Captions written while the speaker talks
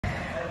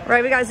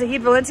Right, we got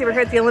Zahid Valencia. We're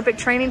here at the Olympic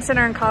Training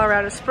Center in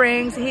Colorado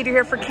Springs. Zahid, you're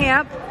here for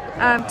camp.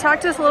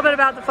 Talk to us a little bit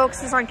about the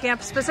focuses on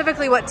camp,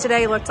 specifically what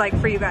today looked like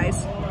for you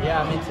guys.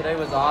 Yeah, I mean, today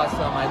was awesome.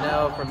 I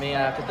know for me, I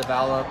have to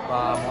develop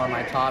more of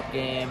my top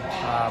game,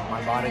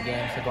 my body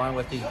game. So going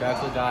with these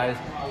Greco guys,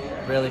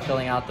 really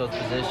filling out those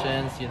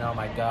positions, you know,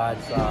 my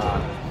guards,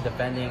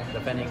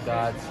 defending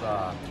guards,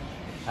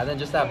 and then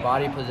just that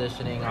body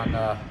positioning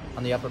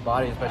on the upper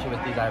body, especially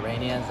with these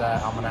Iranians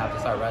that I'm gonna have to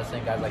start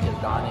wrestling, guys like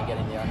Donnie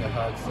getting the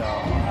underhook.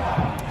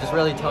 So just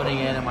really toning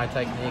in on my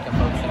technique and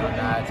focusing on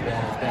that. It's been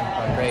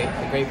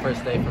a great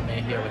first day for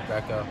me here with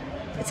Greco.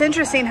 It's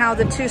interesting how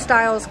the two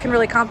styles can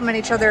really complement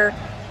each other,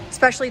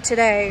 especially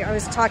today. I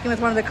was talking with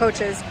one of the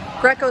coaches.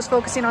 Greco's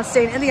focusing on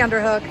staying in the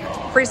underhook,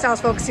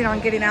 freestyle's focusing on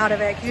getting out of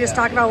it. Can you just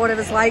talk about what it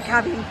was like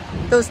having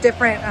those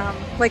different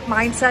like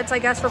mindsets, I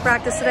guess, for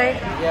practice today?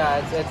 Yeah,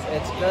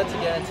 it's good to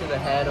get into the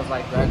head of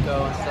like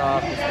Greco and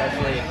stuff,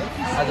 especially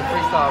as a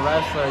freestyle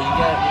wrestler. You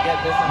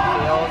get different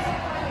feels,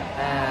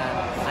 and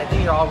I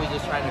think you're always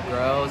just trying to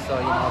grow. So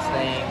you know,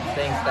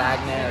 staying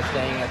stagnant or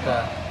staying at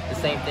the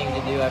same thing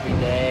to do every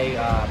day,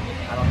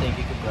 I don't think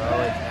you could grow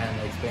it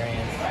and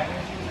experience,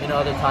 you know,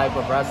 other type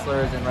of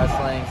wrestlers and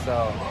wrestling.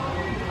 So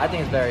I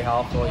think it's very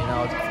helpful, you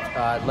know,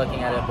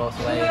 looking at it both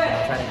ways, you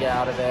know, trying to get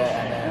out of it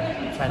and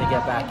then trying to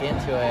get back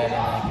into it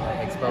and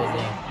then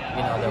exposing,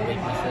 you know, their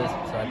weaknesses.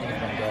 So I think it's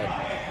been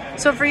good.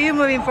 So for you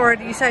moving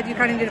forward, you said you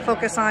kind of need to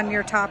focus on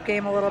your top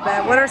game a little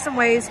bit. What are some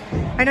ways,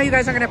 I know you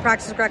guys aren't going to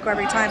practice Greco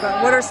every time,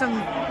 but what are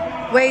some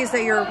ways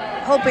that you're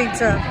hoping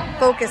to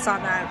focus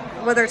on that,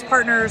 whether it's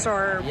partners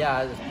or...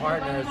 Yeah, as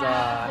partners,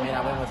 I mean,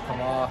 I went with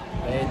Kamal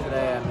Bay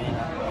today. I mean,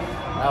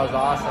 that was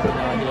awesome.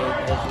 You know,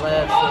 his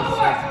lifts,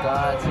 his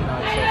guts, you know,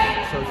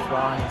 he's so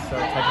strong, he's so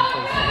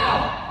technically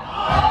sound.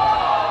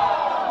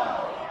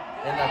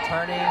 In the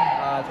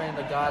turning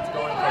the guts,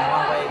 going from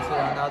one way to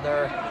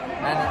another,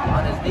 and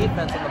on his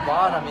defense on the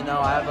bottom, you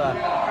know,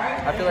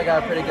 I feel like I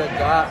have a pretty good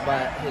gut,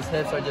 but his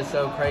hips are just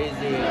so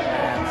crazy,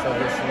 and so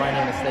just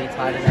learning to stay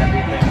tight and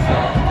everything. So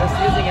just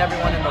using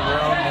everyone in the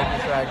room,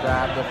 making sure I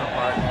grab different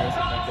partners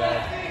has been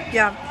good.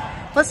 Yeah.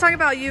 Let's talk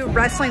about you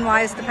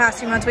wrestling-wise the past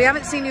few months. We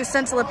haven't seen you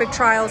since Olympic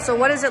trials, so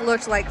what has it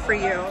looked like for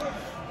you?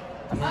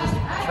 I mean,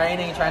 just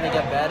training, trying to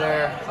get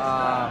better.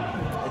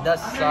 It does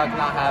suck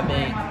not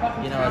having,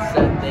 you know, a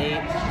set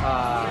date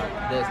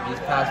these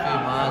past few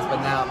months,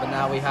 but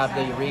now we have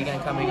the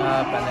Regan coming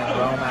up and then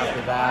Rome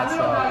after that.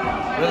 So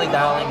really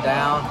dialing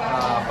down,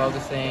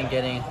 focusing,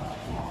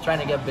 trying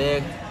to get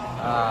big,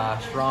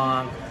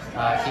 strong,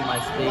 keep my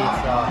speed.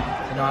 So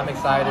you know, I'm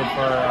excited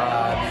for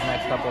these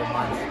next couple of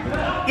months.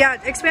 Yeah,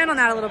 expand on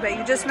that a little bit.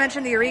 You just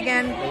mentioned the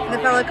Regan and the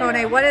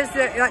Pelicone. What does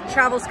the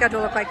travel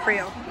schedule look like for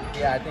you?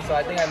 Yeah,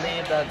 I think I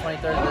leave the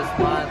 23rd of this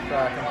month,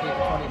 compete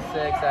the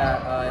 26th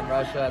in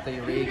Russia at the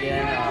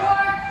Regan.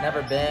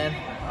 Never been,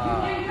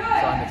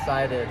 so I'm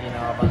excited. You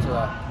know, a bunch of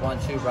the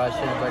 1-2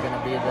 Russians are going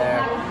to be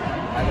there.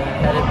 And then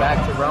headed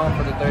back to Rome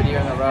for the third year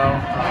in a row,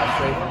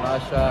 straight from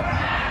Russia.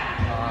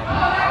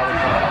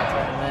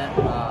 Tournament.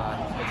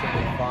 It's going to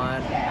be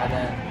fun. And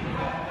then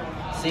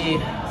see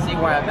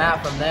where I'm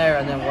at from there,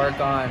 and then work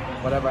on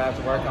whatever I have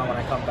to work on when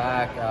I come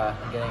back,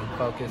 getting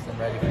focused and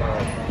ready for, you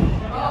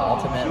know,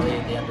 ultimately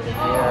the end of the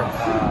year,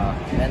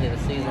 end of the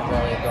season,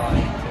 really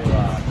going to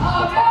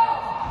the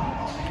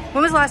trials.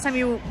 When was the last time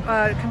you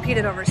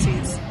competed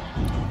overseas?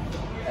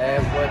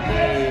 It would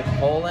be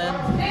Poland.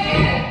 I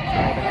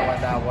don't even know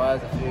what that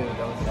was. That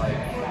was like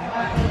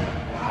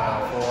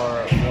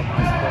 4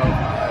 months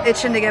ago.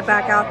 Itching to get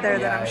back out there,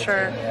 then I'm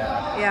sure.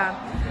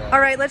 Yeah. All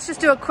right, let's just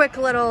do a quick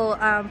little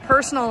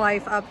personal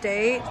life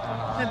update.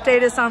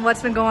 Update us on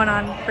what's been going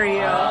on for you.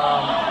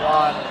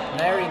 Well, I'm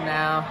married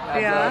now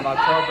as of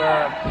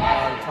October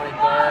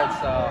 23rd,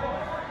 so,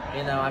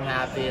 you know, I'm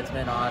happy. It's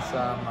been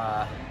awesome.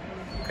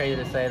 Crazy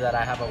to say that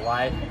I have a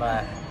wife,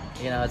 but,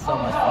 you know, it's so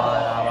much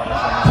fun. I love it.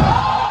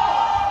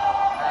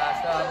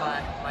 Still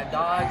have my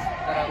dogs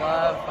that I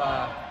love.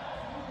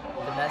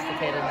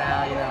 Domesticated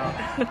now, you know,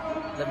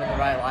 living the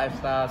right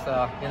lifestyle.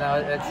 So, you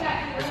know,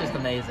 it's just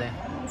amazing.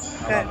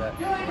 I love it.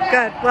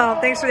 Good. Well,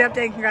 thanks for the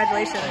update.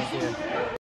 Congratulations. Thank you.